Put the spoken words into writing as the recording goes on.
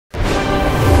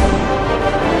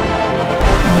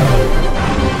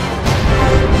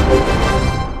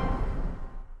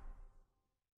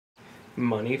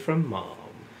Money from Mom.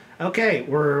 Okay,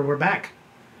 we're back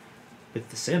with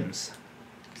The Sims.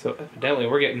 So evidently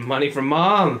we're getting money from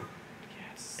Mom.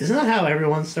 Yes. Isn't that how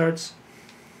everyone starts?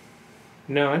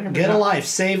 No, I never Get a life,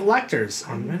 save Lecters.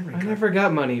 I never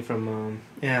got money from Mom.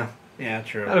 Yeah,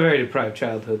 true. I had a very deprived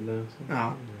childhood, though. So.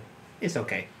 Oh, it's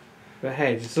okay. But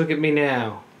hey, just look at me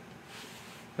now.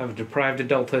 I have a deprived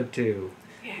adulthood, too.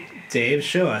 Dave,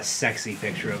 show a sexy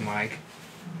picture of Mike.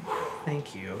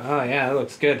 Thank you. Oh, yeah, that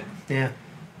looks good. Yeah.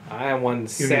 I am one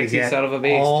sexy son of a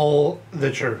beast. All the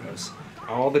churros.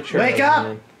 All the churros. Wake up!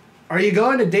 Man. Are you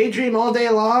going to daydream all day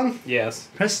long? Yes.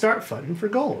 Press start button for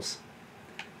goals.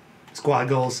 Squad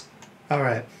goals.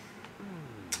 Alright.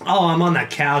 Oh, I'm on the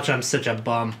couch. I'm such a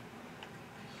bum.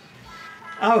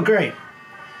 Oh, great.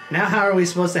 Now how are we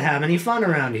supposed to have any fun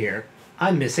around here?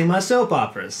 I'm missing my soap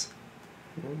operas.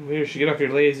 Well, you should get off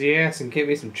your lazy ass and get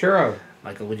me some churro.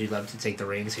 Michael, would you love to take the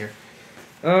reins here?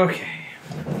 Okay.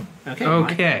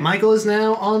 Okay. Michael is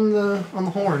now on the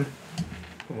horn.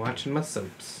 Watching my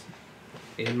soaps.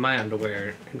 In my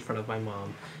underwear in front of my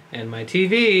mom. And my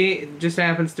TV just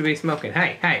happens to be smoking.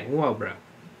 Hey, whoa, bro.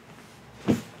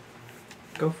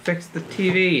 Go fix the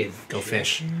TV. Go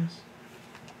fish.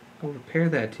 Go repair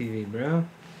that TV, bro.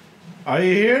 Are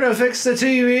you here to fix the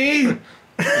TV?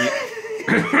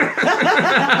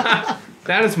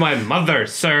 That is my mother,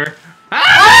 sir.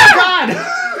 Oh, God!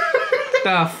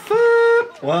 The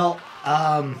fuck? Well,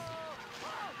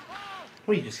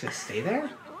 what, you just gonna stay there?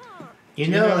 You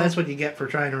know that's what you get for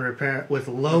trying to repair with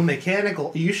low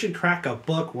mechanical. You should crack a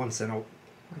book once in a...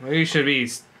 Well, you should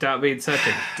stop being such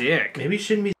a dick. Maybe you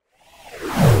shouldn't be...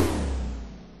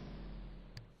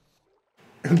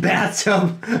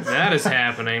 Bathtub. That is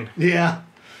happening. Yeah.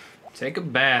 Take a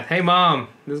bath. Hey, Mom.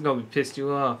 This is gonna piss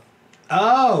you off.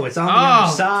 Oh, it's on the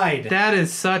other side. That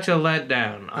is such a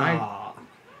letdown.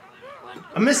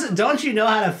 I'm missing... Don't you know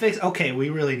how to fix... Okay, we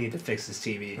really need to fix this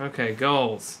TV. Okay,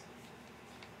 goals.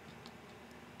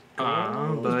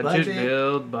 Budget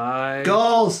build by...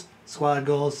 Goals! Squad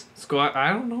goals. Squad...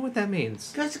 I don't know what that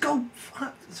means. Let's go...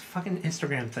 It's a fucking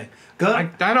Instagram thing. Go...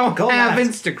 I don't have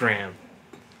Instagram.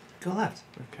 Go left.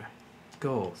 Okay.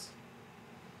 Goals.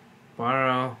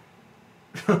 Borrow.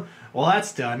 Well,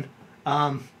 that's done.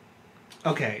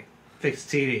 Okay. Fix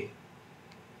TV.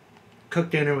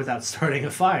 Cook dinner without starting a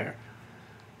fire.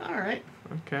 Alright.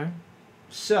 Okay.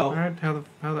 So... Alright, how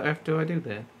the F do I do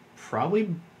that?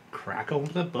 Probably crack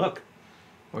open the book.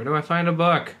 Where do I find a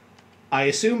book? I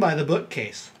assume by the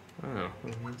bookcase. Oh,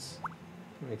 that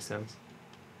makes sense.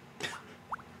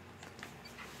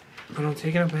 But I'm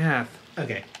taking a bath.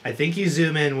 Okay. I think you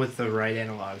zoom in with the right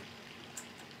analog.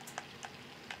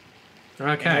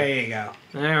 Okay. There you go.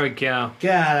 There we go.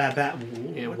 Get out of that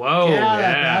Yeah, whoa, Get out of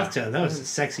that yeah. bathtub. That was a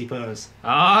sexy pose.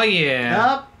 Oh, yeah.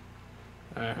 Up.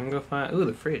 Alright, I'm gonna find... Ooh,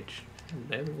 the fridge.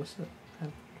 Baby, what's up?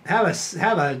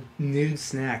 Have a nude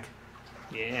snack.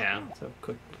 Yeah. So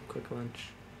quick lunch.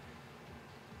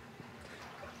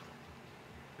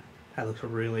 That looks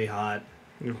really hot.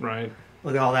 Right.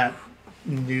 Look at all that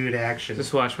nude action.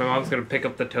 Just watch. My mom's gonna pick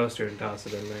up the toaster and toss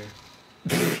it in there.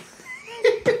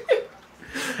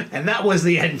 And that was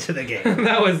the end to the game.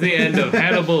 That was the end of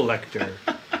Hannibal Lecter.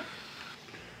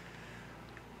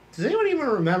 Does anyone even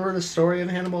remember the story of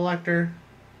Hannibal Lecter?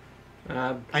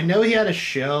 I know he had a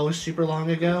show super long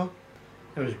ago.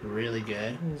 It was really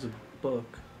good. It was a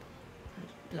book.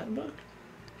 Is that a book?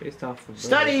 Based off of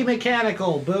Study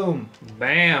mechanical. Boom.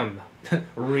 Bam.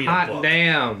 Read a Hot book.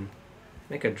 damn.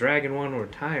 Make a dragon want to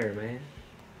retire, man.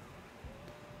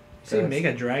 So make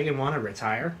a dragon want to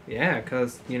retire? Yeah,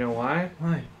 because you know why?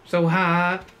 Why? So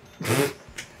hot.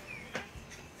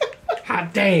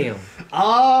 Hot damn.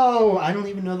 Oh, I don't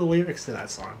even know the lyrics to that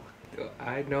song.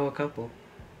 I know a couple.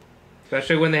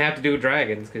 Especially when they have to do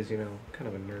dragons, because, you know, I'm kind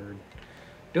of a nerd.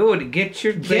 Dude, get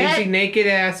your lazy naked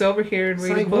ass over here and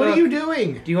read a book. What are you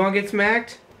doing? Do you want to get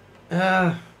smacked?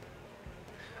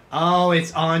 Oh,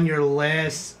 it's on your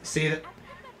list. See that?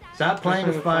 Stop playing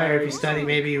with fire. If you study,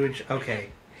 maybe you would...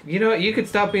 Okay. You know what? You could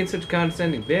stop being such a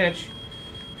condescending bitch.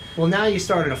 Well, now you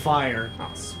started a fire.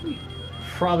 Oh, sweet.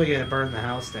 Probably gonna burn the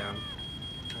house down.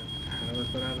 How do I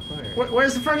put out a fire?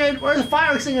 Where's the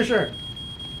fire extinguisher?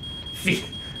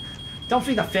 Don't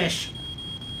feed the fish.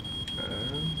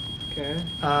 Okay.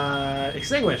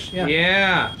 Extinguish. Yeah.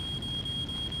 Yeah.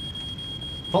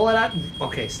 Pull it out.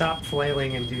 Okay, stop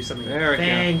flailing and do something. There we go.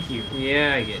 Thank you.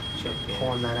 Yeah, I get you.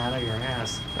 Pulling that out of your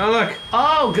ass. Oh, look.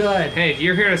 Oh, good. Hey, if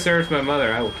you're here to service my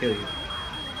mother, I will kill you.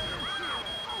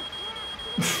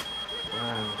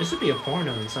 Wow. This would be a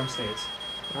porno in some states.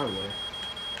 Probably.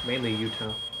 Mainly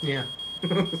Utah. Yeah.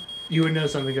 You would know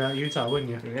something about Utah,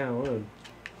 wouldn't you? Yeah, I would.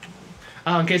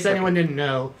 Oh, in case anyone didn't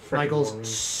know, Michael's Mormon.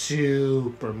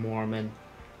 super Mormon.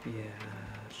 Yeah,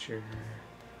 sure.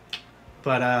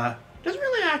 But, doesn't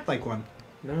really act like one.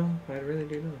 No, I really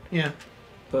do not. Yeah.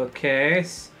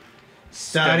 Bookcase.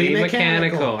 Study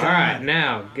mechanical. All right,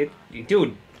 now,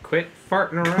 dude, quit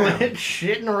farting around. Quit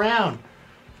shitting around.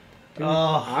 Dude,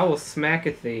 I will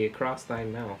smacketh thee across thy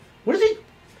mouth. What is he?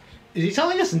 Is he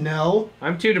telling us no?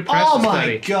 I'm too depressed to study. Oh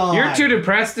my god. You're too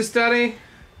depressed to study?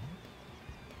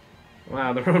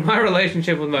 Wow, my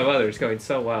relationship with my mother is going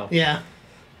so well. Yeah.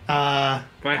 My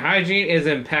hygiene is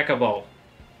impeccable.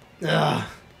 Ugh.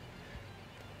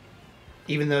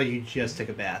 Even though you just took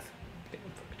a bath. Damn,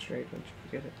 fucking straight, don't you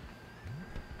forget it.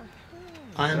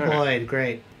 Unemployed, Right.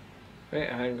 great. Wait,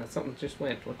 I got something just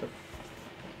went. What the?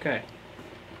 Okay.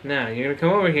 Now, you're gonna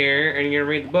come over here and you're gonna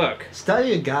read the book.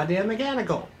 Study a goddamn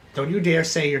mechanical. Don't you dare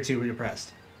say you're too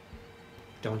depressed.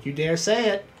 Don't you dare say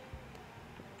it.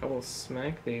 I will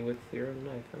smack thee with your own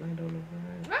knife, and I don't know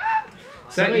why.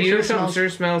 Something Something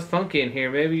smells funky in here.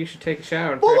 Maybe you should take a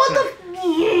shower. And Well, what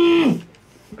freshen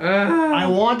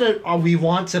the? up. We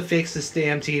want to fix this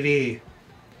damn TV.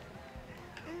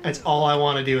 That's all I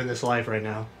want to do in this life right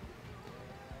now.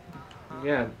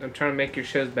 Yeah, I'm trying to make your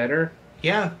shows better.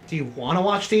 Yeah. Do you want to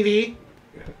watch TV?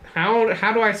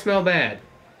 How do I smell bad?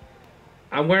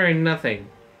 I'm wearing nothing.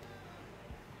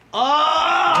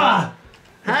 Ah!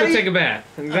 Let's go take a bath.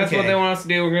 That's what Okay. they want us to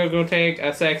do. We're gonna go take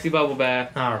a sexy bubble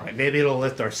bath. All right. Maybe it'll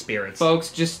lift our spirits.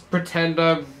 Folks, just pretend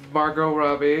I'm Margot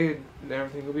Robbie and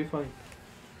everything will be fine.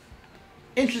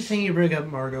 Interesting you bring up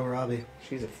Margot Robbie.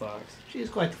 She's a fox. She's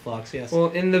quite the fox, yes. Well,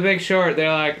 in The Big Short,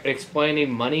 they're like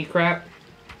explaining money crap.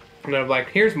 And they're like,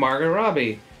 here's Margot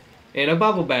Robbie in a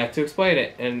bubble bath to explain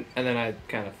it. And then I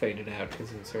kind of faded out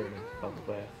because it's her in a bubble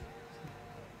bath.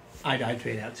 I'd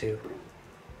fade out too.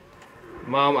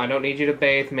 Mom, I don't need you to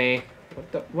bathe me.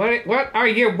 What are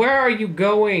you? Where are you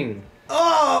going?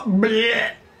 Oh, bleh.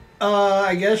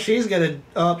 I guess she's gonna.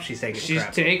 Oh, she's taking. She's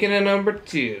crap. taking a number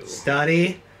 2.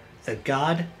 Study the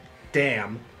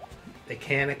goddamn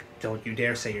mechanic. Don't you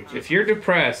dare say you're. If you're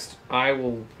depressed, I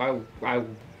will.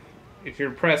 If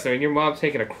you're depressed, and your mom's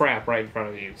taking a crap right in front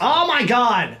of you. So. Oh my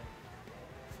god!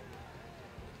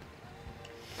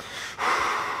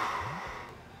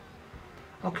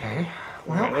 Okay.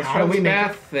 Well, Alright, let's how try do we this make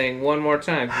bath thing one more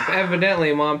time.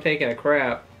 Evidently, mom taking a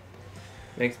crap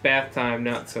makes bath time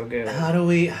not so good. How do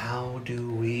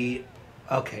we?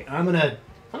 Okay, I'm gonna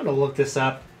look this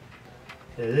up.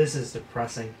 This is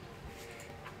depressing.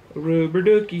 A rubber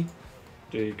ducky,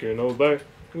 taking a bath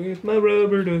with my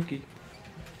rubber ducky.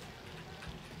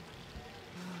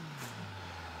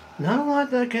 Not a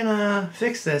lot that can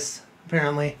fix this,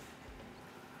 apparently.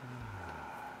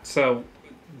 So,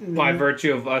 by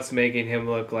virtue of us making him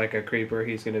look like a creeper,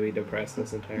 he's going to be depressed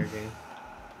this entire game.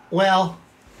 Well,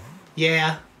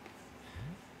 yeah.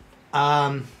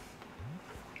 My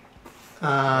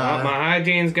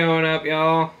hygiene's going up,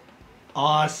 y'all.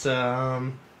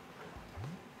 Awesome.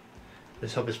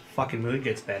 Just hope his fucking mood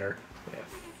gets better. Yeah,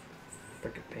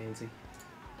 frickin' pansy.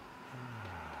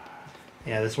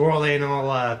 Yeah, this world ain't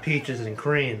all peaches and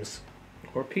creams.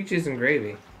 Or peaches and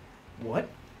gravy. What?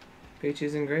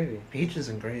 Peaches and gravy. Peaches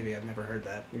and gravy? I've never heard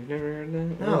that. You've never heard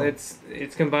that? No. Well,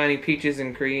 it's combining peaches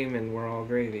and cream, and we're all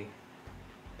gravy.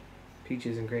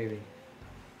 Peaches and gravy.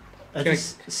 That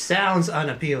just sounds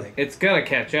unappealing. It's gonna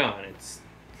catch on. It's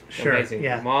Sure, amazing.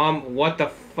 yeah. Mom, what the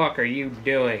fuck are you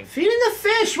doing? Feeding the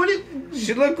fish. What?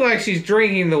 She looked like she's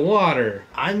drinking the water.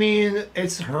 I mean,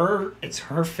 it's her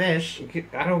fish.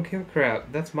 I don't give a crap.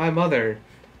 That's my mother.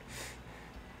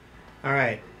 All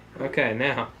right. Okay,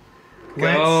 now.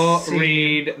 Let's Go see.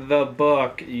 read the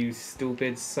book, you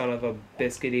stupid son of a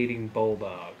biscuit-eating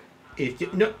bulldog. If you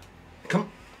no, come.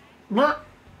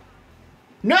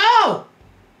 No.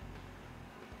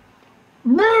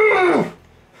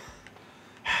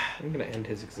 I'm gonna end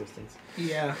his existence.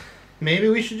 Yeah. Maybe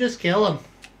we should just kill him.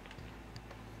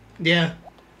 Yeah.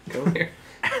 Go here.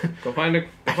 Go find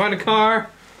a car.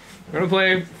 We're gonna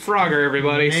play Frogger,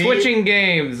 everybody. Maybe. Switching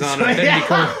games on a bendy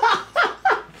corner.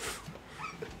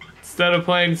 Instead of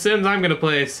playing Sims, I'm gonna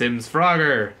play Sims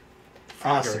Frogger.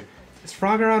 Awesome. Is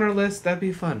Frogger on our list? That'd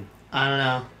be fun. I don't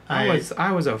know.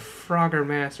 I was a Frogger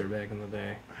master back in the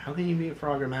day. How can you be a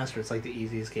Frogger master? It's like the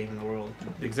easiest game in the world.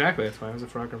 Exactly, that's why I was a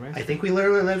Frogger master. I think we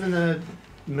literally live in the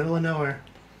middle of nowhere.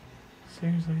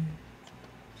 Seriously.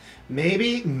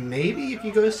 Maybe if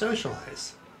you go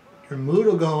socialize, your mood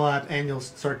will go up and you'll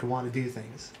start to want to do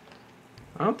things.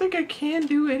 I don't think I can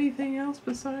do anything else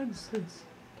besides this.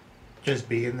 Just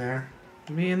being there.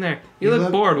 Me in there. You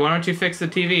look bored. Why don't you fix the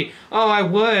TV? Oh, I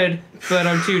would, but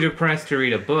I'm too depressed to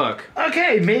read a book.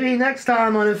 Okay, maybe next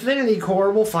time on Infinity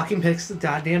Core we'll fucking fix the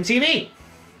goddamn TV.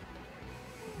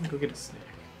 Go get a snack.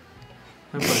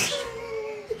 How about